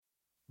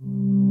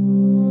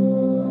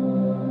Don't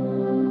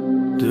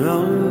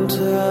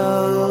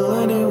tell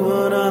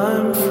anyone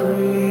I'm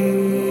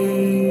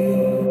free.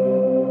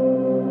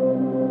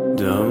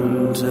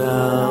 Don't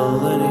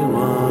tell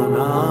anyone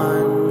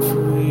I'm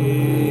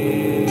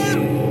free.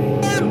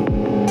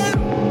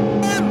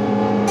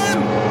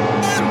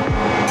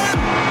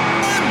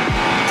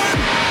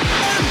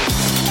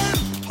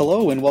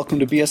 Hello and welcome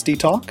to BSD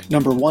Talk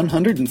number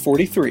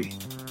 143.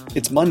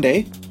 It's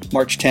Monday,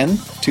 March 10,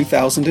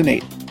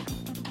 2008.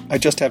 I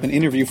just have an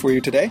interview for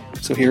you today,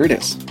 so here it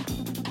is.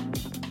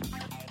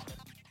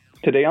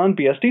 Today on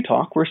BSD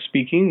Talk, we're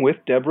speaking with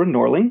Deborah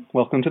Norling.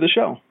 Welcome to the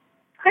show.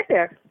 Hi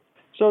there.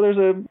 So there's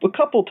a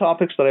couple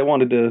topics that I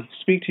wanted to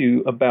speak to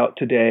you about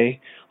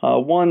today.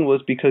 One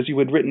was because you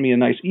had written me a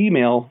nice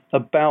email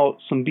about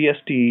some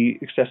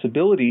BSD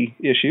accessibility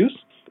issues,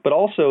 but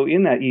also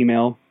in that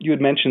email, you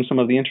had mentioned some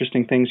of the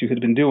interesting things you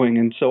had been doing.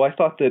 And so I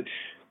thought that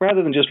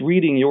rather than just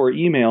reading your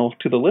email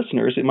to the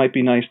listeners, it might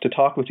be nice to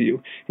talk with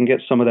you and get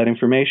some of that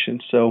information.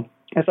 So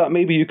I thought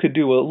maybe you could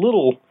do a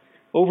little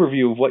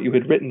overview of what you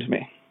had written to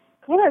me.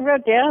 What I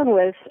wrote down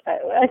was,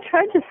 I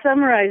tried to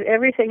summarize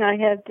everything I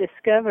have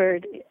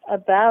discovered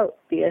about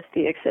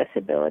BSD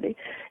accessibility.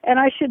 And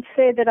I should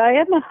say that I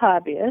am a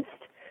hobbyist,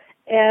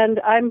 and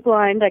I'm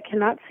blind. I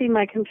cannot see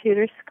my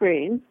computer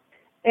screen.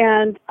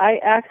 And I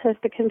access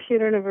the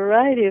computer in a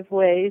variety of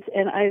ways,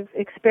 and I've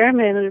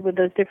experimented with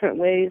those different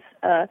ways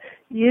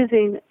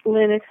using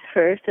Linux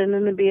first and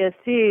then the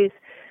BSDs.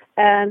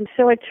 And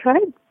so I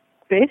tried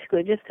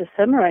basically just to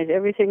summarize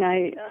everything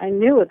I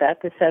knew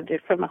about the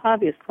subject from a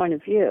hobbyist point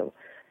of view.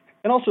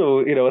 And also,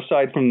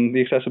 aside from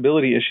the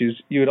accessibility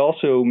issues, you had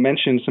also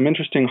mentioned some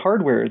interesting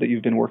hardware that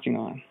you've been working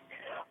on.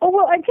 Oh,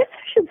 well, I guess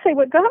I should say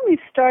what got me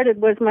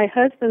started was my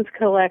husband's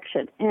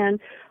collection. And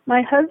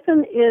my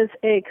husband is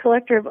a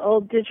collector of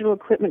old Digital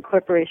Equipment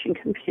Corporation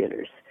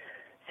computers.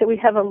 So we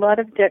have a lot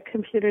of DEC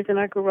computers in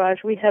our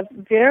garage. We have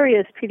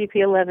various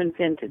PDP-11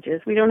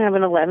 vintages. We don't have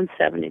an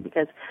 1170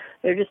 because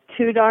they're just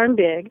too darn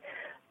big.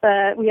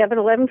 But we have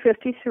an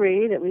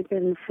 1153 that we've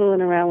been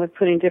fooling around with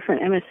putting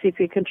different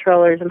MSCP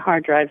controllers and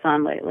hard drives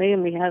on lately.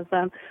 And we have,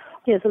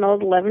 he has an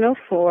old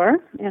 1104,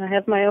 and I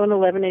have my own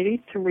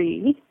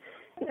 1183.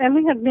 And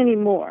we have many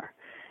more.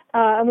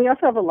 And we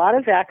also have a lot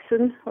of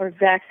Vaxen or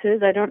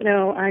Vaxes. I don't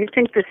know. I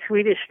think the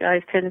Swedish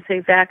guys tend to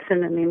say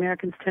Vaxen and the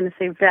Americans tend to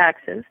say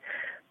Vaxes.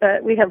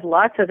 But we have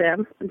lots of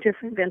them,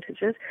 different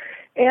vintages.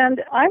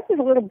 And I was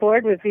a little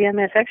bored with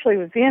VMS. Actually,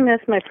 with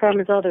VMS, my problem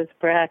is all those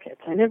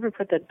brackets. I never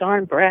put the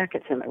darn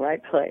brackets in the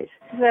right place.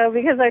 So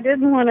because I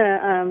didn't want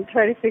to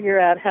try to figure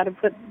out how to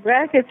put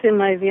brackets in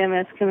my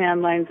VMS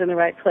command lines in the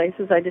right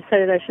places, I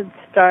decided I should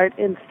start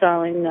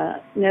installing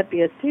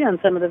NetBSD on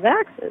some of the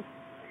Vaxes.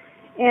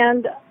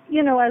 And,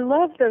 I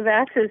love the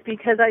Vaxes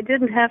because I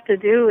didn't have to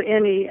do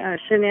any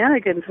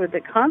shenanigans with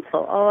the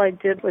console. All I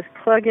did was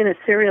plug in a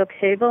serial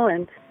cable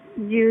and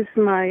use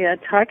my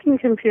talking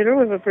computer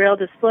with a Braille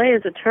display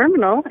as a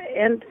terminal,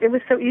 and it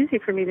was so easy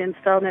for me to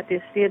install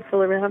NetBSD and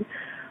fool around.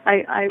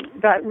 I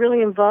got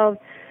really involved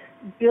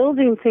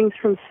building things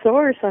from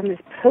source on this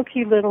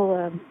pokey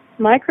little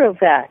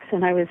microvax,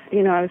 and I was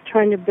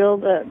trying to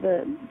build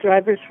the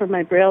drivers for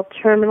my Braille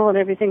terminal and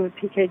everything with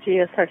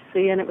PKG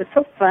SRC, and it was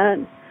so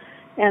fun.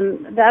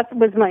 And that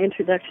was my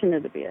introduction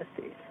to the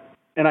BSDs.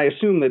 And I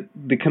assume that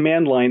the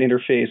command line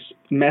interface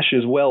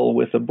meshes well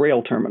with a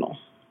Braille terminal.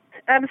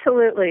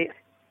 Absolutely.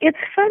 It's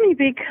funny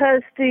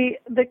because the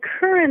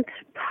current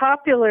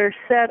popular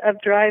set of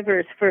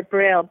drivers for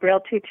Braille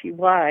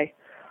TTY,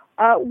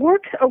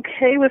 works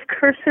okay with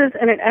cursive,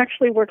 and it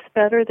actually works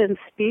better than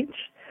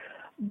speech.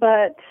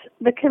 But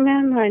the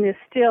command line is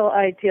still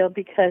ideal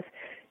because,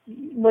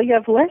 well, you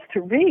have less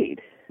to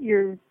read.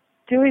 You're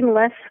doing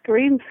less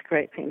screen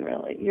scraping,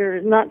 really.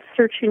 You're not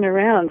searching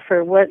around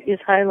for what is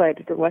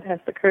highlighted or what has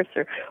the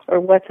cursor or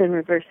what's in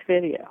reverse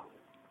video.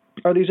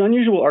 Are these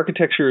unusual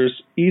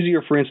architectures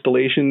easier for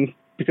installation?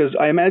 Because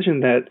I imagine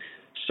that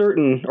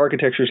certain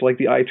architectures like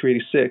the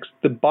i386,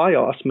 the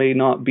BIOS may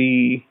not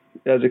be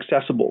as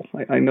accessible.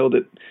 I know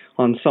that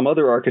on some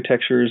other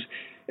architectures,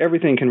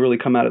 everything can really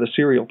come out of the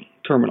serial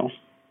terminal.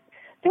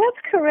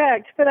 That's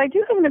correct, but I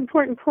do have an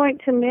important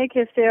point to make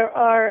if there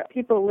are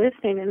people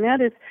listening, and that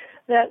is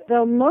that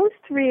though most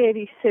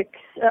i386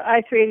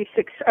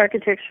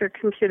 architecture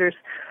computers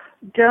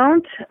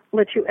don't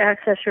let you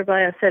access your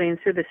BIOS settings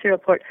through the serial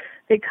port,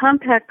 the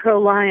Compact Pro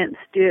Alliance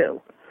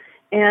do.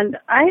 And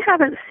I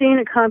haven't seen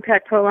a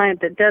Compact Pro Alliance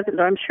that doesn't,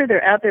 though I'm sure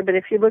they're out there, but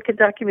if you look at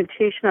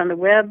documentation on the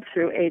web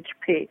through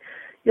HP,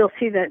 you'll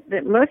see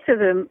that most of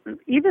them,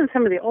 even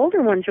some of the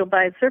older ones you'll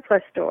buy at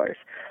surplus stores,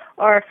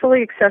 are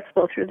fully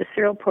accessible through the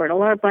serial port. A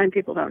lot of blind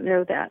people don't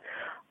know that.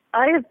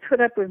 I have put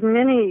up with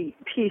many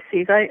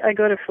PCs. I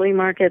go to flea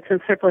markets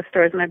and surplus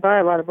stores, and I buy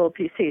a lot of old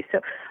PCs.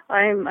 So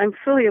I'm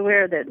fully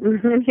aware that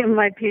many of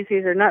my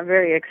PCs are not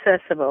very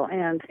accessible,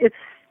 and it's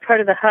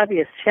part of the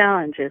hobbyist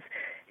challenge is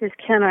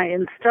can I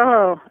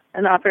install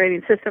an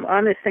operating system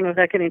on this thing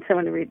without getting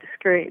someone to read the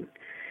screen?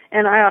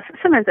 And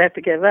sometimes I have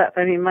to give up.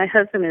 I mean, my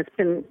husband has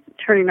been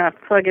turning off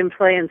plug and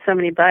play in so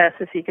many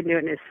BIOSes he can do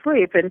it in his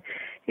sleep, and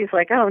he's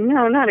like, oh,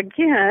 no, not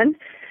again.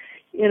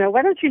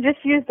 Why don't you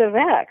just use the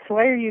VAX?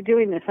 Why are you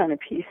doing this on a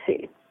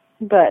PC?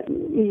 But,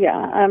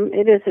 yeah,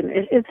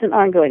 it's an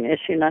ongoing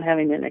issue not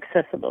having an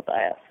accessible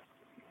BIOS.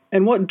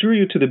 And what drew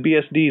you to the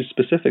BSDs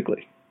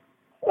specifically?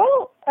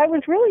 Well, I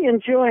was really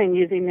enjoying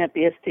using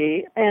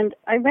NetBSD, and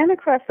I ran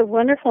across the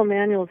wonderful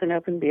manuals in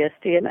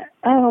OpenBSD, and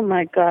oh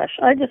my gosh,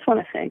 I just want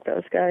to thank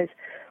those guys.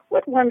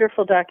 What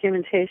wonderful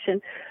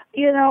documentation.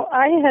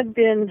 I had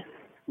been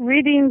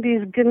reading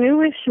these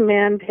GNU-ish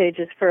man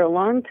pages for a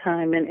long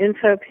time and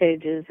info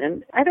pages,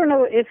 and I don't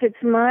know if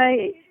it's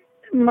my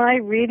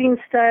reading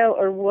style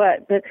or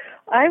what, but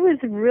I was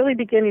really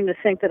beginning to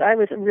think that I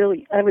was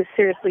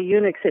seriously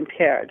Unix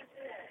impaired.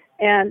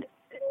 And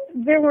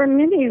there were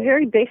many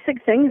very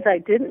basic things I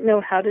didn't know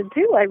how to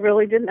do. I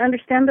really didn't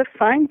understand the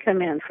find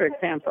command, for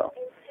example.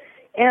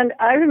 And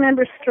I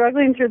remember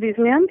struggling through these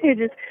man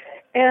pages,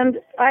 and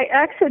I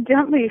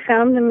accidentally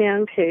found the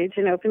man page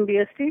in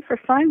OpenBSD for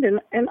find,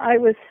 and I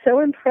was so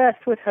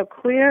impressed with how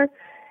clear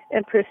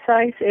and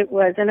precise it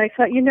was. And I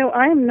thought,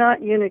 I am not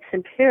Unix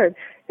impaired.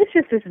 It's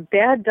just this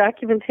bad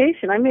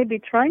documentation. I may be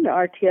trying to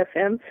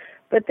RTFM,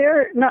 but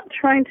they're not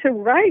trying to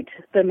write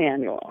the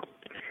manual.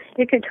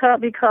 It could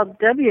be called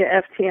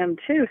WFTM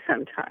too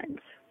sometimes.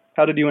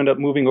 How did you end up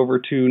moving over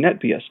to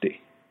NetBSD?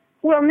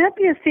 Well,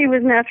 NetBSD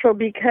was natural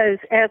because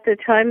at the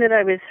time that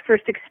I was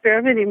first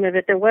experimenting with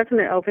it, there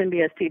wasn't an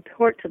OpenBSD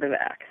port to the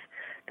VAX.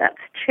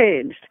 That's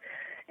changed.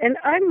 And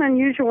I'm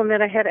unusual in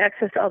that I had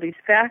access to all these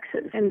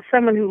VAXs, and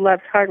someone who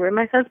loves hardware.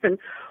 My husband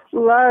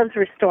loves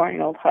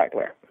restoring old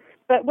hardware.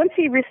 But once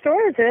he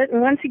restores it,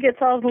 and once he gets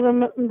all the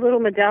little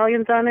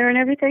medallions on there and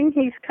everything,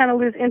 he's kind of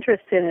lose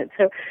interest in it.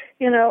 So,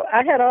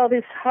 I had all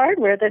this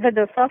hardware that had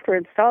no software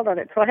installed on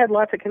it, so I had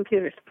lots of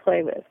computers to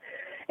play with.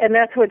 And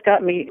that's what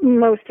got me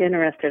most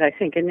interested, I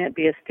think, in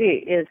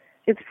NetBSD, is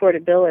its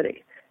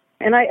portability.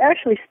 And I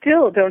actually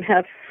still don't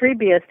have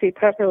FreeBSD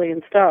properly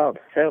installed,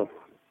 so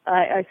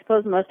I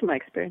suppose most of my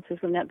experience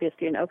is with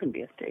NetBSD and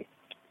OpenBSD.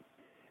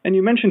 And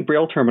you mentioned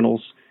Braille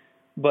terminals,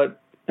 but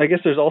I guess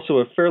there's also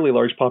a fairly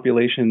large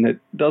population that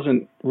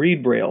doesn't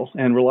read Braille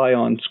and rely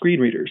on screen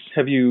readers.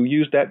 Have you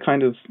used that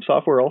kind of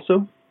software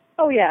also?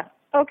 Oh, yeah.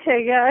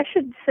 Okay, yeah, I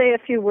should say a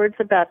few words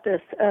about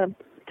this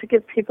to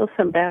give people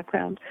some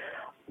background.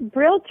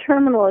 Braille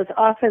terminal is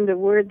often the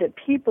word that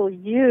people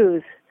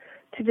use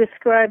to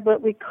describe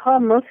what we call,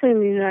 mostly in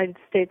the United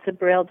States, a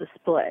Braille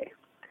display.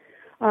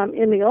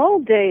 In the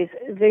old days,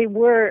 they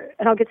were,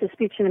 and I'll get to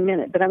speech in a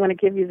minute, but I want to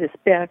give you this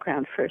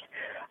background first.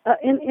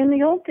 In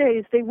the old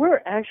days, they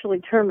were actually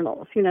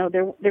terminals.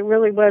 There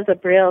really was a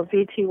Braille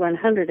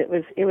VT100. It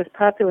was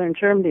popular in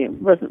Germany.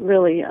 It wasn't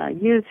really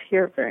used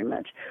here very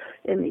much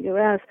in the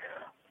U.S.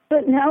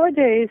 But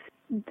nowadays,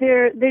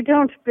 they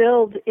don't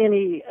build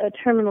any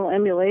terminal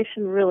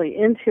emulation really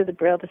into the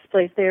Braille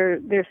displays.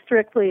 They're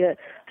strictly a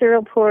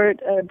serial port,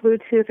 a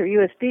Bluetooth or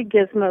USB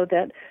gizmo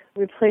that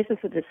replaces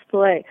the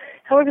display.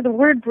 However, the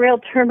word Braille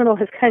terminal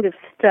has kind of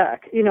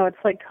stuck. It's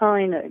like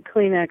calling a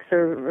Kleenex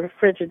or a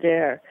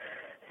Frigidaire.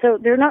 So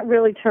they're not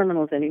really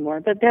terminals anymore,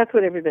 but that's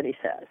what everybody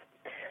says.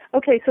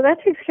 Okay, so that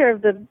takes care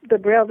of the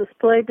Braille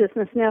display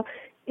business. Now,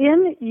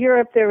 in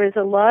Europe, there is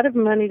a lot of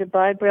money to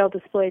buy Braille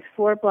displays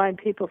for blind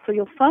people, so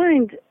you'll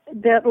find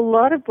that a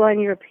lot of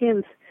blind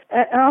Europeans,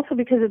 and also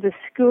because of the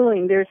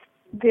schooling,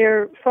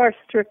 they're far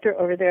stricter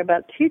over there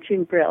about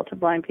teaching Braille to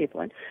blind people.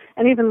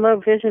 And even low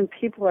vision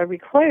people are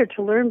required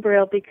to learn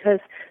Braille because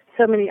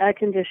so many eye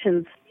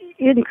conditions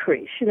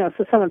increase,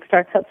 so someone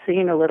starts out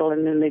seeing a little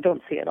and then they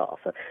don't see at all.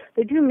 So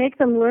they do make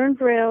them learn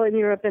Braille in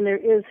Europe, and there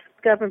is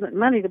government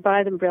money to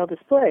buy them Braille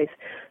displays.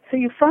 So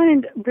you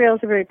find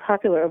Brailles are very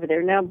popular over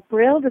there. Now,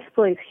 Braille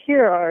displays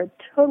here are a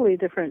totally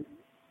different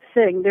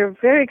thing. They're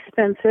very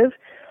expensive.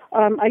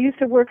 I used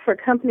to work for a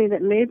company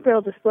that made Braille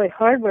display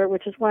hardware,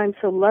 which is why I'm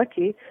so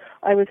lucky.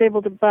 I was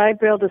able to buy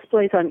Braille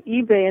displays on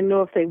eBay and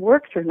know if they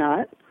worked or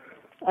not.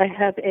 I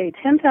have a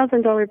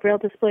 $10,000 Braille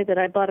display that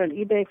I bought on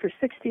eBay for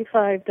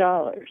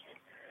 $65.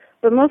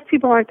 But most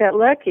people aren't that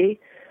lucky.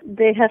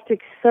 They have to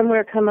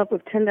somewhere come up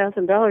with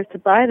 $10,000 to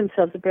buy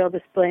themselves a Braille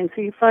display, and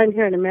so you find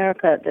here in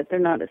America that they're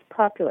not as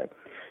popular.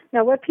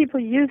 Now, what people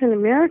use in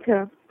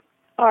America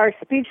are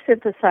speech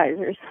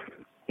synthesizers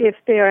if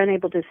they are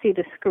unable to see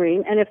the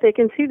screen, and if they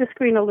can see the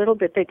screen a little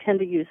bit, they tend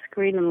to use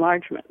screen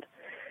enlargement.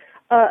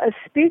 A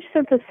speech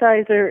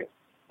synthesizer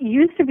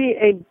used to be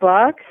a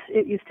box.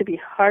 It used to be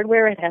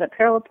hardware. It had a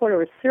parallel port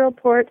or a serial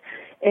port,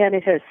 and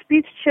it had a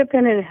speech chip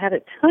in it. It had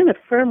a ton of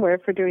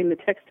firmware for doing the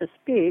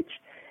text-to-speech.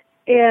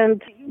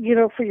 And,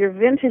 for your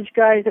vintage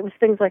guys, it was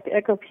things like the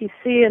Echo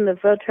PC and the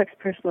Votrex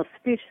personal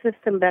speech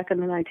system back in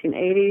the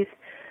 1980s.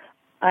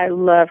 I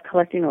love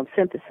collecting old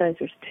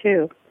synthesizers,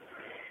 too.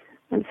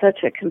 I'm such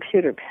a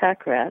computer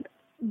pack rat.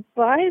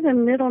 By the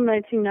middle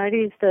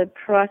 1990s, the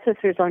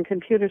processors on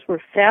computers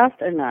were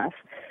fast enough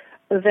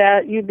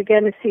that you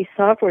began to see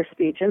software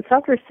speech. And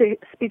software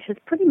speech has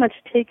pretty much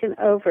taken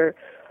over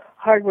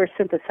hardware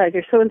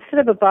synthesizer. So instead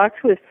of a box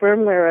with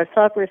firmware, a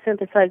software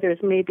synthesizer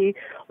is maybe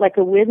like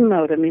a WIN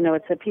modem.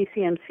 It's a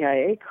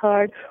PCMCIA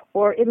card,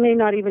 or it may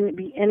not even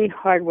be any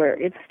hardware.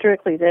 It's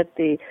strictly that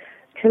the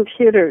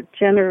computer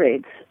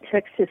generates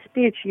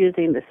text-to-speech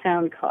using the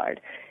sound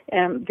card.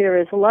 And there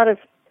is a lot of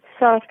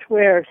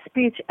software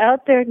speech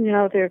out there.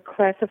 Now they're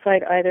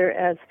classified either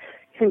as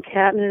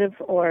concatenative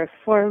or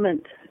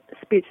formant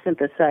speech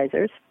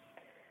synthesizers.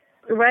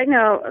 Right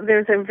now,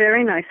 there's a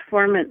very nice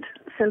formant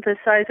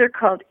synthesizer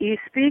called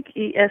eSpeak,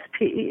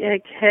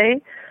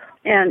 E-S-P-E-A-K,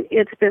 and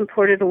it's been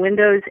ported to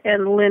Windows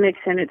and Linux,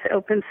 and it's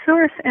open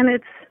source, and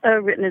it's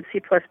written in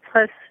C++.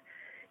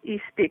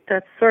 eSpeak,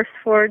 that's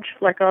SourceForge,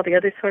 like all the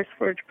other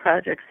SourceForge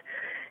projects.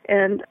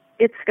 And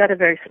it's got a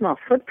very small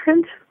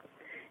footprint.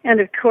 And,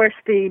 of course,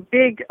 the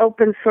big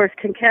open-source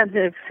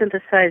concatenative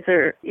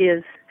synthesizer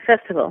is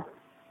Festival,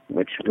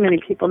 which many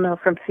people know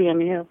from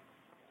CMU.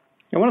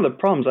 And one of the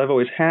problems I've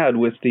always had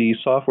with the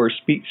software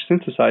speech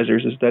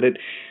synthesizers is that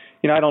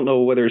I don't know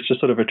whether it's just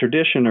sort of a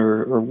tradition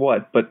or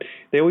what, but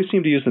they always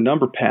seem to use the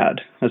number pad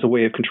as a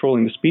way of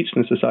controlling the speech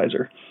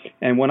synthesizer.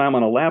 And when I'm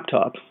on a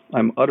laptop,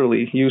 I'm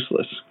utterly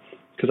useless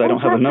because I don't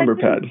have a number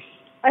pad.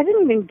 I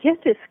didn't even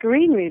get to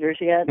screen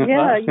readers yet.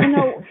 Yeah,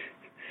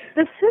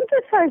 the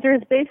synthesizer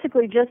is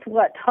basically just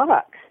what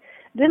talks.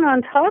 Then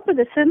on top of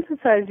the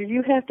synthesizer,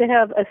 you have to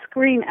have a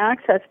screen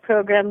access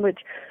program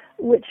which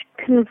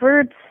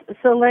converts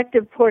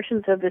selective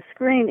portions of the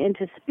screen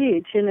into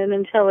speech in an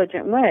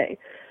intelligent way,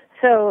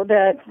 so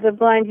that the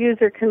blind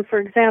user can, for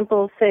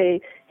example,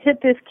 say,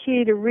 hit this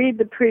key to read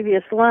the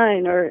previous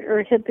line,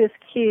 or hit this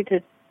key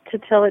to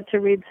tell it to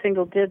read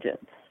single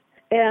digits.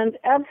 And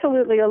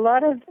absolutely, a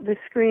lot of the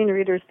screen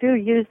readers do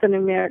use the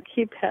numeric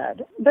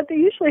keypad, but they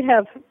usually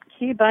have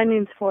key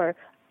bindings for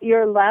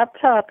your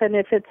laptop, and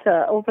if it's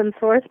an open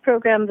source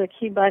program, the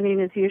key binding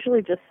is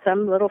usually just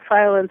some little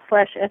file in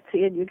 /etc,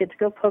 and you get to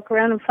go poke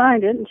around and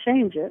find it and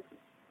change it.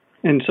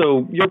 And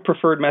so your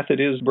preferred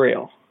method is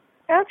Braille?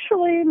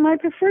 Actually, my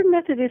preferred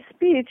method is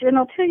speech, and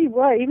I'll tell you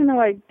why. Even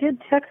though I did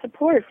tech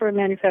support for a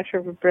manufacturer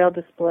of a Braille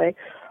display,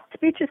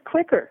 speech is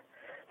quicker.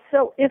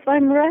 So if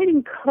I'm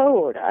writing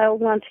code, I'll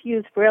want to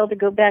use Braille to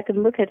go back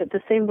and look at it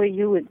the same way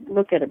you would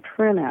look at a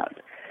printout.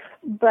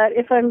 But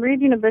if I'm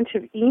reading a bunch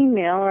of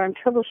email or I'm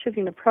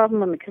troubleshooting a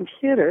problem on the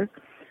computer,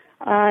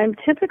 I'm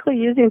typically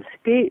using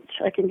speech.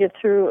 I can get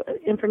through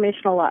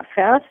information a lot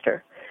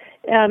faster.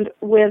 And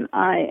when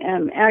I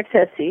am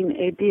accessing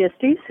a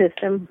BSD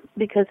system,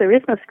 because there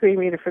is no screen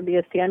reader for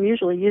BSD, I'm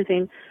usually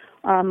using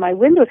my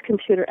Windows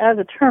computer as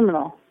a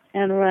terminal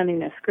and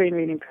running a screen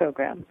reading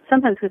program,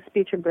 sometimes with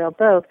speech and Braille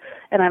both,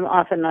 and I'm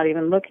often not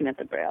even looking at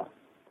the Braille.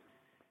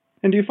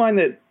 And do you find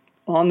that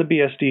on the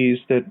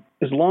BSDs that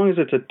as long as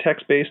it's a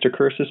text-based or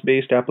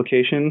cursive-based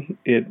application,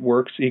 it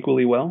works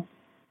equally well?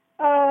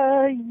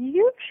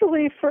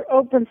 Usually for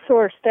open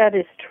source, that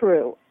is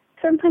true.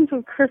 Sometimes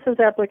with cursive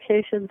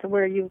applications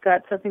where you've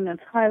got something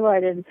that's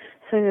highlighted,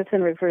 something that's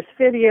in reverse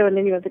video, and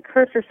then you have the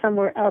cursor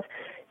somewhere else,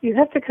 you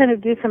have to kind of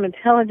do some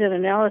intelligent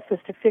analysis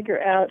to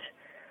figure out,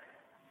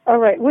 all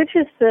right, which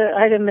is the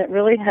item that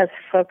really has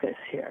focus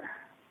here?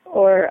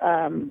 Or,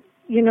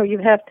 you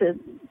have to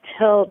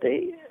tell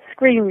the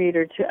screen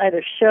reader to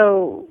either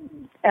show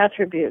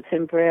attributes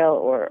in Braille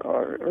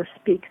or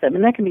speak them,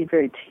 and that can be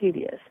very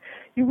tedious.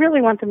 You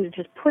really want them to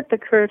just put the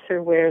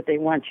cursor where they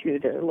want you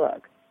to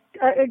look.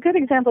 A good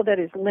example of that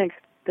is Lynx,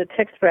 the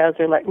text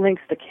browser, like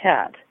Lynx the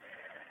cat.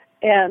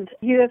 And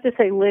you have to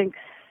say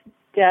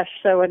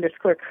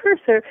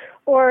Lynx-show_cursor,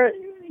 or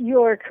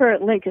your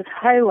current link is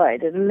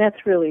highlighted, and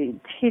that's really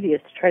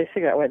tedious to try to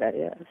figure out where that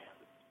is.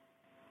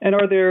 And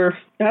are there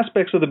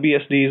aspects of the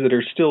BSDs that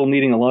are still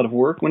needing a lot of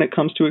work when it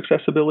comes to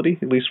accessibility,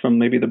 at least from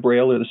maybe the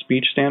Braille or the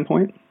speech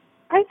standpoint?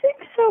 I think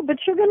so,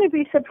 but you're going to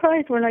be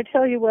surprised when I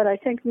tell you what I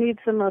think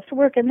needs the most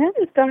work, and that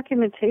is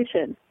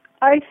documentation.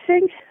 I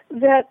think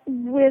that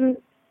when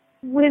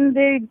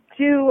they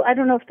do, I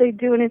don't know if they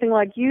do anything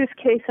like use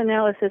case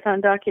analysis on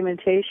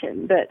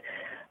documentation, but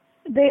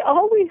they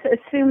always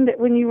assume that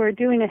when you are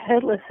doing a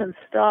headless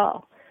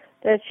install,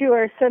 that you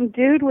are some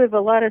dude with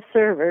a lot of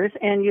servers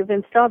and you've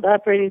installed the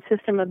operating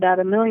system about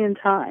 1 million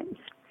times.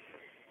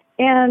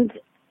 And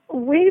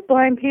we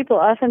blind people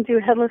often do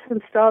headless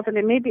installs, and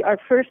it may be our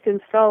first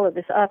install of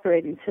this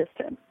operating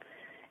system.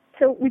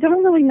 So we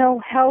don't really know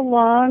how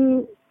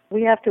long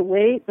we have to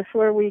wait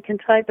before we can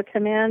type a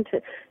command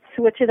to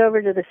switch it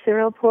over to the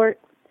serial port.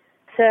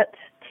 Set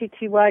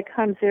TTY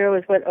COM0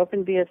 is what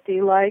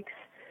OpenBSD likes.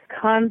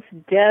 Conf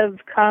dev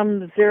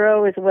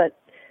COM0 is what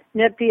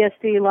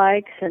NetBSD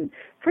likes. And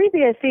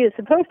FreeBSD is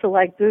supposed to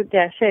like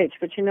boot-h,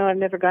 but I've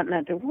never gotten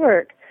that to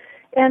work.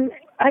 And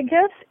I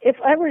guess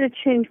if I were to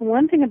change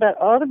one thing about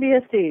all the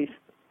BSDs,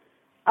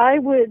 I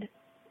would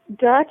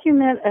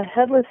document a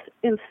headless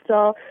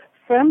install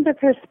from the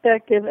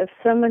perspective of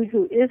someone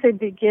who is a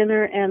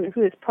beginner and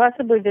who is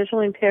possibly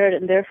visually impaired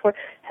and therefore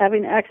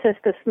having access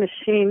to this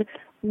machine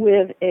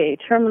with a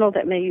terminal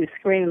that may use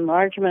screen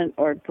enlargement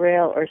or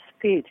Braille or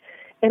speech.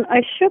 And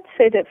I should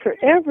say that for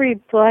every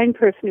blind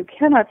person who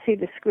cannot see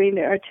the screen,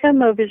 there are 10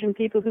 low vision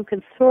people who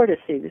can sort of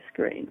see the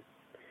screen.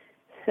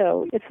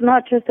 So it's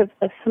not just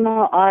a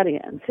small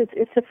audience.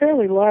 It's a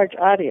fairly large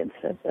audience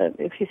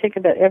if you think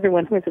about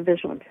everyone who has a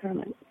visual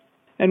impairment.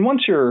 And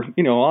once you're,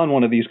 on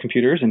one of these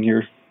computers and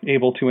you're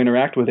able to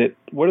interact with it,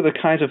 what are the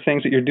kinds of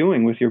things that you're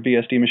doing with your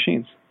BSD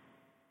machines?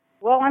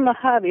 Well, I'm a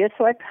hobbyist,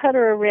 so I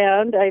putter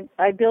around.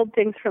 I build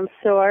things from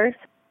source.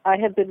 I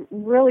have been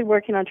really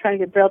working on trying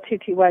to get Braille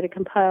TTY to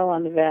compile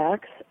on the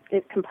VAX.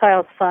 It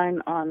compiles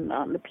fine on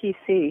the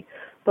PC,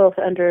 both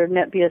under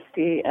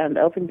NetBSD and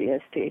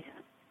OpenBSD.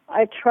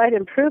 I try to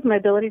improve my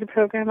ability to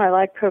program. I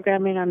like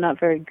programming. I'm not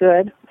very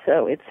good,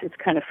 so it's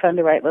kind of fun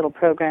to write little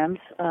programs.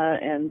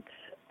 And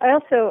I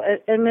also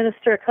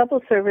administer a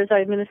couple servers. I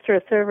administer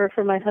a server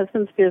for my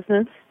husband's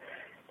business,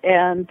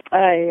 and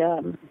I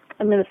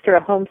administer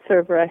a home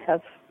server. I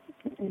have,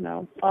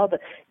 all the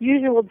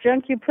usual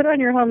junk you put on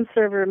your home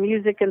server,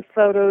 music and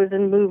photos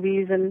and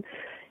movies and,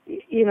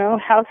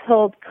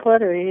 household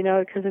clutter,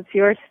 because it's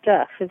your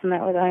stuff. Isn't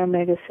that what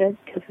iOmega said?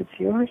 Because it's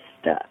your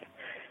stuff.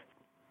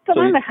 So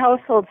I'm a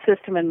household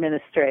system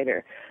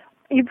administrator.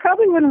 You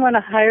probably wouldn't want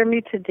to hire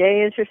me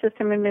today as your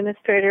system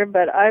administrator,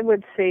 but I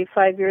would say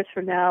 5 years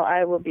from now,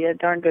 I will be a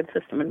darn good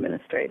system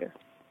administrator.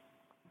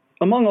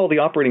 Among all the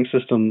operating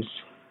systems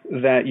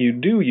that you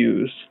do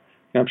use,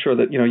 I'm sure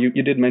that,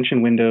 you did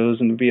mention Windows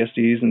and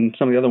BSDs and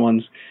some of the other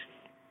ones.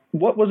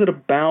 What was it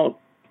about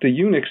the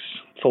Unix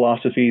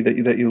philosophy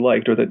that you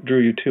liked or that drew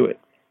you to it?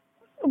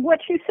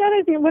 What you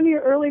said in one of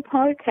your early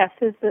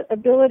podcasts is the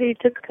ability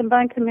to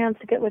combine commands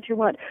to get what you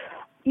want.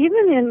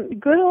 Even in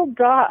good old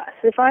DOS,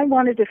 if I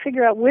wanted to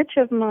figure out which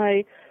of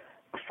my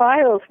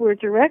files were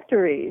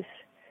directories,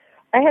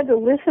 I had to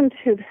listen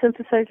to the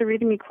synthesizer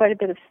reading me quite a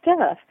bit of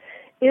stuff.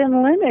 In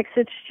Linux,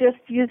 it's just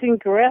using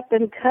grep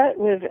and cut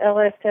with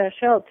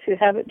ls-l to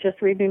have it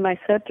just read me my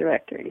set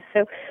directory.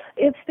 So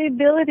it's the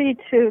ability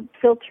to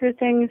filter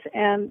things,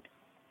 and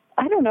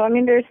I don't know,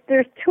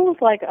 there's tools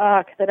like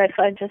awk that I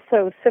find just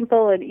so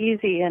simple and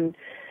easy, and,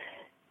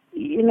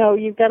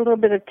 you've got a little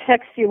bit of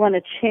text you want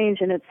to change,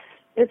 and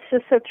it's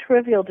just so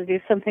trivial to do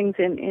some things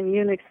in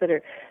Unix that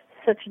are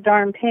such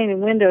darn pain in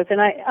Windows.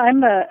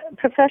 And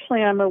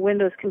professionally, I'm a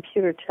Windows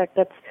computer tech.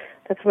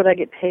 That's what I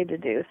get paid to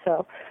do.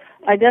 So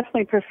I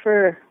definitely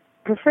prefer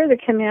the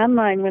command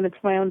line when it's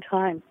my own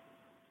time.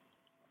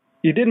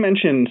 You did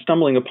mention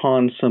stumbling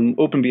upon some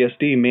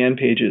OpenBSD man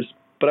pages,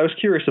 but I was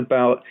curious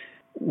about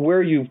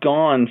where you've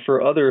gone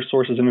for other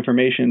sources of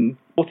information,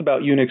 both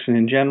about Unix and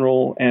in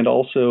general, and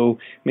also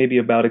maybe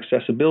about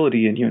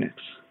accessibility in Unix.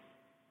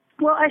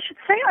 Well, I should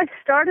say I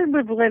started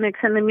with Linux,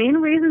 and the main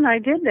reason I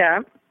did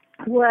that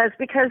was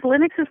because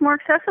Linux is more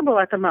accessible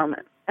at the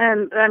moment.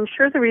 And I'm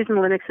sure the reason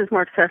Linux is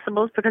more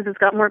accessible is because it's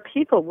got more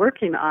people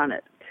working on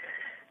it.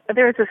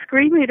 There's a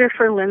screen reader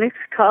for Linux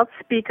called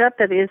SpeakUp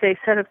that is a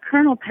set of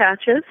kernel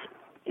patches,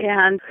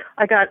 and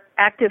I got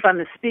active on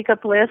the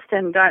SpeakUp list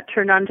and got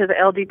turned on to the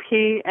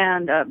LDP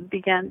and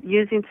began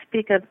using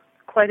SpeakUp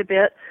quite a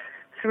bit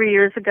 3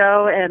 years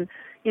ago and,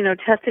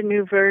 tested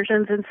new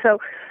versions. And so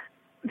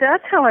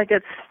that's how I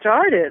get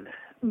started.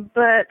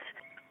 But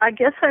I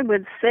guess I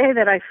would say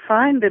that I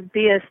find the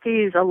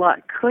BSDs a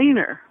lot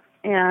cleaner,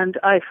 and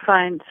I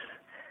find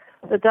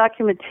the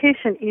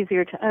documentation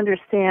easier to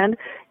understand.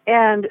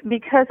 And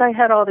because I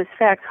had all this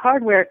fax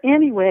hardware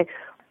anyway,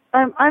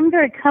 I'm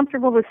very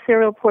comfortable with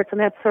serial ports and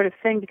that sort of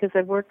thing because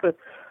I've worked with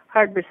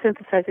hardware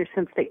synthesizers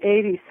since the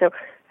 80s.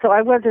 So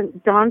I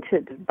wasn't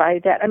daunted by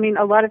that.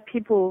 A lot of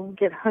people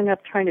get hung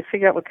up trying to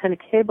figure out what kind of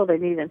cable they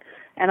need,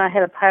 and I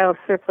had a pile of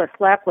surplus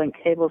lap-link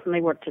cables, and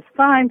they worked just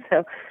fine.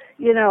 So,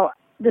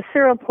 the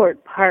serial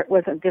port part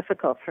wasn't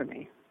difficult for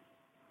me.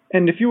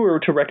 And if you were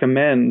to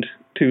recommend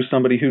to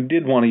somebody who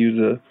did want to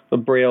use a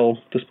Braille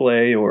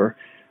display or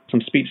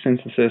some speech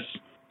synthesis,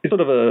 is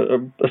sort of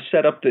a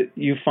setup that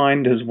you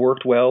find has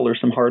worked well, or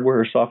some hardware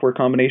or software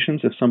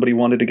combinations if somebody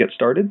wanted to get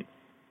started?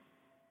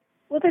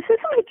 Well, this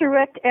isn't a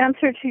direct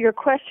answer to your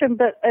question,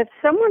 but if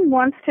someone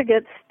wants to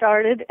get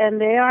started and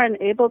they aren't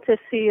able to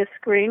see a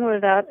screen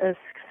without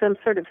some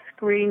sort of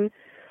screen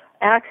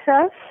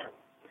access,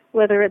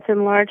 whether it's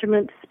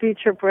enlargement, speech,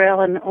 or Braille,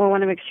 and I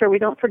want to make sure we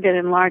don't forget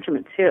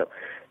enlargement, too.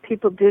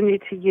 People do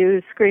need to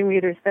use screen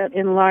readers that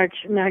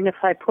enlarge,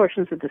 magnify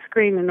portions of the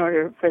screen in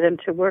order for them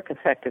to work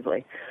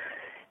effectively.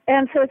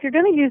 And so if you're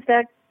going to use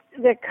that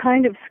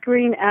kind of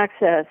screen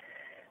access,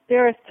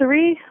 there are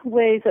 3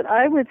 ways that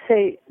I would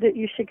say that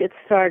you should get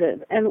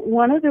started. And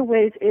one of the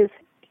ways is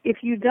if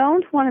you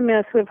don't want to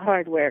mess with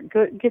hardware,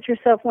 get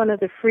yourself one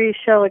of the free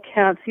shell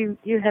accounts. You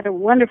had a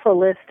wonderful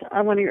list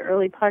on one of your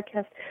early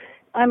podcasts.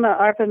 I'm an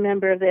ARPA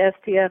member of the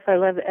SDF. I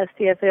love the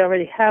SDF. They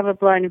already have a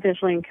blind and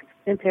visually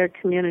impaired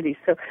community.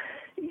 So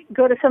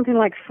go to something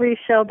like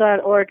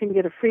freeshell.org and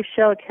get a free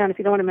shell account if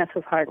you don't want to mess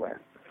with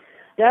hardware.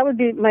 That would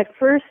be my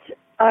first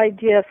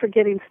idea for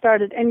getting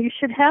started. And you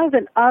should have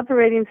an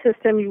operating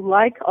system you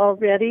like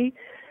already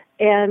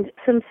and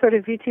some sort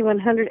of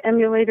VT100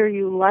 emulator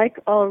you like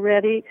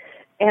already,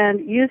 and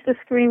use the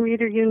screen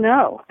reader you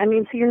know.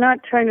 So you're not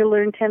trying to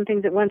learn 10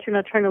 things at once. You're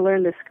not trying to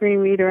learn the screen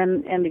reader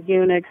and the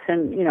Unix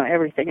and,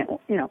 everything.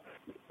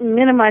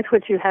 minimize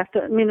what you have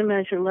to,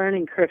 minimize your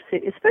learning curve,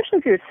 especially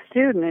if you're a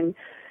student and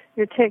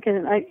you're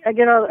taking, I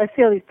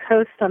see all these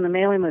posts on the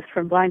mailing list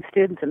from blind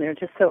students, and they're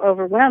just so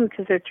overwhelmed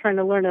because they're trying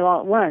to learn it all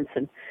at once,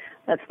 and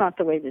that's not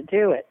the way to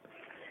do it.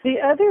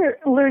 The other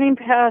learning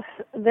path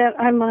that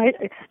I might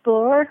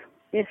explore,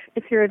 if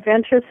you're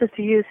adventurous, is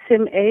to use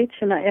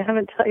SimH, and I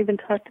haven't even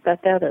talked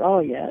about that at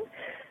all yet,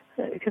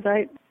 because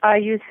I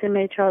use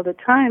SimH all the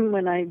time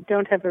when I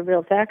don't have a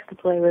real VAX to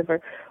play with, or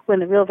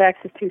when the real VAX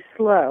is too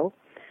slow.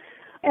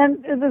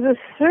 And the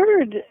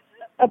third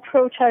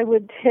approach I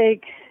would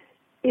take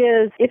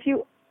is, if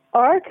you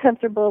are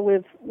comfortable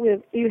with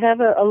you have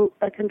a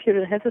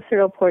computer that has a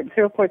serial port, and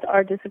serial ports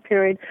are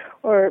disappearing,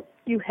 or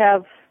you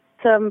have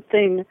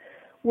something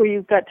where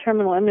you've got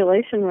terminal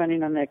emulation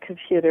running on that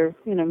computer,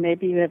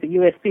 maybe you have a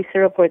USB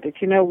serial port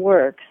that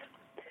works,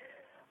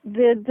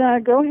 then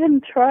go ahead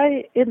and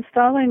try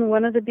installing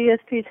one of the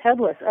BSDs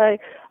headless. I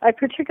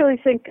particularly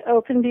think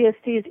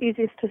OpenBSD is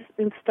easiest to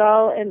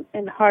install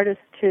and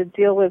hardest to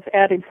deal with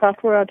adding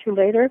software onto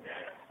later.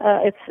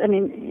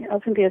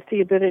 OpenBSD,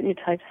 you boot it and you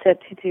type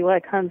set TTY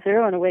con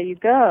 0 and away you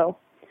go.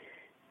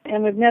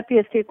 And with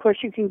NetBSD, of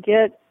course, you can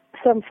get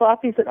some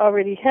floppies that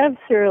already have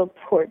serial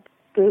port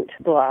boot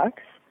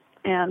blocks.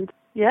 And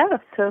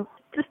so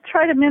just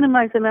try to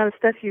minimize the amount of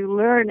stuff you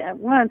learn at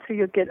once, or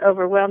you'll get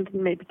overwhelmed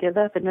and maybe give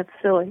up, and that's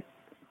silly.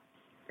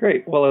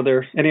 Great. Well, are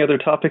there any other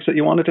topics that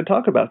you wanted to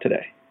talk about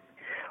today?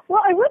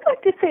 Well, I would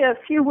like to say a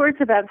few words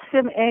about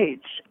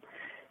SimH.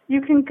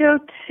 You can go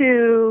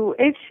to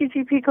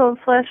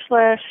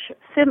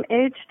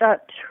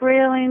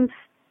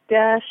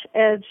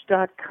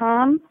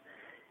http://simh.trailings-edge.com,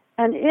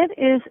 and it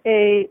is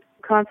a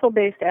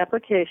console-based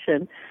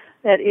application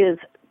that is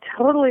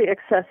totally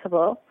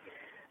accessible,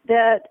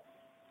 that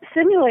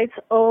simulates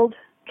old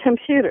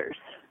computers.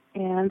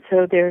 And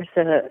so there's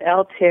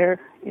Altair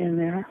in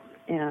there,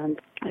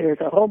 and there's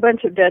a whole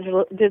bunch of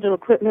digital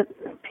equipment,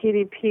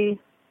 PDP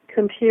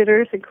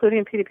computers,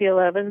 including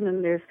PDP-11,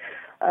 and there's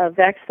a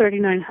VAX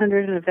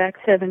 3900 and a VAX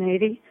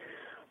 780.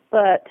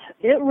 But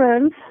it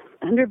runs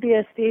under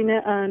BSD,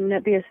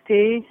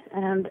 NetBSD,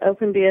 and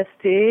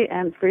OpenBSD,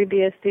 and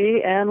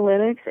FreeBSD, and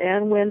Linux,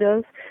 and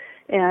Windows,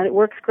 and it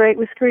works great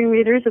with screen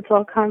readers. It's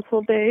all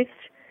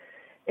console-based.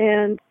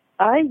 And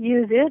I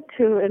use it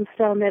to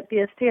install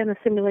NetBSD on the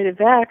simulated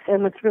VAX,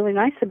 and what's really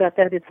nice about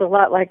that, it's a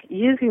lot like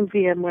using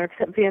VMware,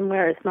 except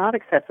VMware is not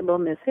accessible,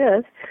 and this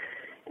is,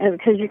 and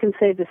because you can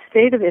save the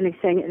state of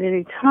anything at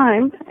any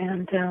time,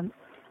 and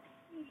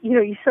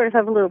you sort of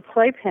have a little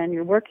playpen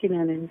you're working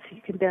in, and so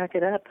you can back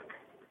it up.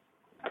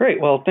 Great.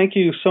 Well, thank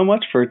you so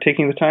much for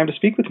taking the time to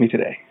speak with me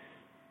today.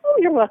 Oh,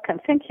 you're welcome.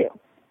 Thank you.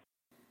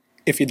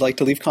 If you'd like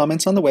to leave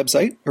comments on the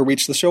website or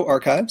reach the show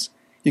archives,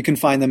 you can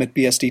find them at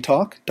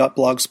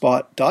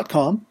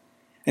bsdtalk.blogspot.com.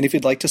 And if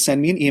you'd like to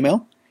send me an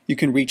email, you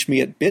can reach me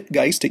at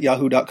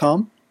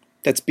bitgeist@yahoo.com.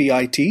 That's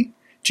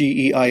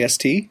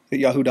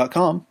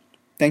bitgeist@yahoo.com.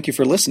 Thank you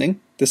for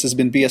listening. This has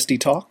been BSD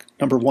Talk,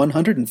 number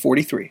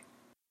 143.